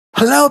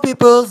Hello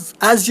peoples,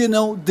 as you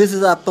know this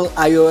is Apple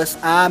iOS.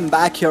 I'm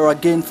back here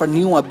again for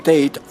new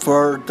update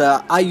for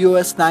the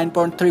iOS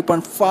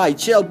 9.3.5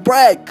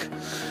 jailbreak.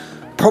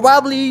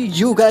 Probably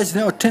you guys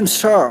know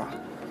Tihmstar.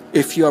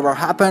 If you ever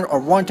happened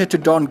or wanted to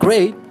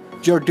downgrade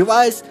your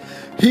device,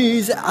 he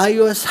is an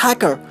iOS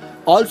hacker.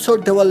 Also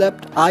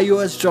developed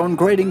iOS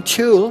downgrading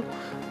tool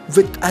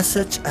with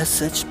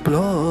SH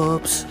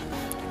blobs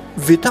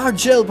without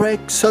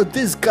jailbreak. So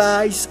this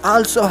guy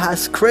also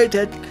has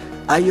created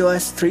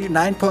iOS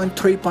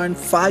 9.3.5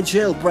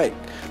 jailbreak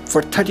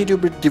for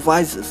 32-bit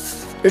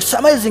devices. It's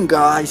amazing,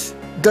 guys.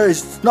 There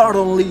is not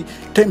only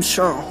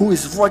Tihmstar who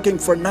is working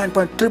for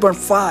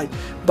 9.3.5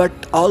 but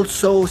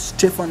also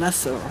Stephen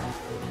Esser,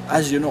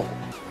 as you know,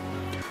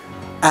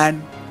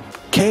 and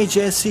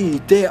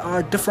KJC. They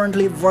are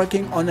differently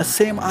working on the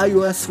same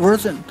iOS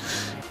version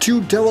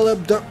to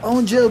develop their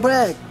own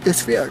jailbreak.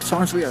 It's weird,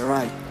 sounds weird,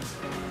 right?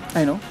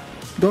 I know,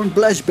 don't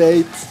blush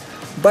babes,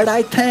 but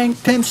I think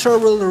Tihmstar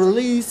will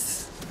release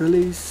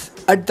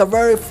at the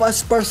very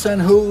first person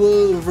who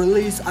will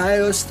release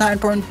iOS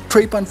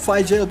 9.3.5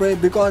 jailbreak,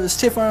 because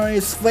Stephen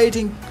is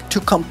waiting to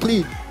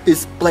complete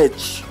his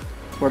pledge.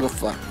 What the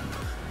fuck?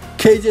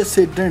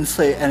 KJC didn't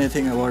say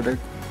anything about it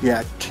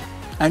yet,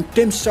 and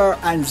Tihmstar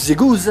and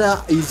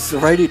Siguza is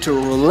ready to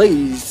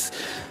release,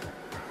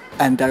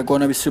 and they're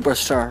gonna be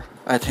superstar.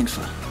 I think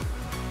so.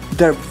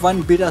 They're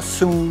one beta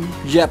soon.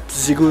 Yep,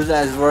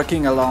 Siguza is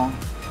working along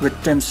with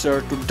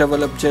Tihmstar to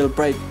develop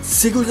jailbreak.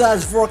 Siguza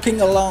is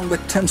working along with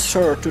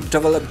Tihmstar to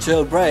develop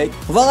jailbreak.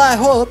 Well, I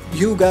hope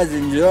you guys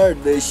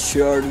enjoyed this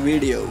short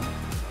video.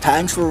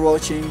 Thanks for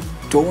watching.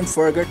 Don't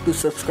forget to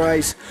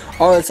subscribe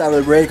or else I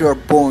will break your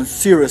bones,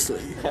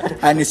 seriously.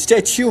 And stay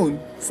tuned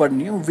for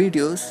new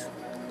videos.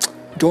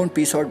 Don't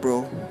peace out,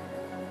 bro.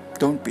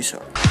 Don't peace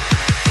out.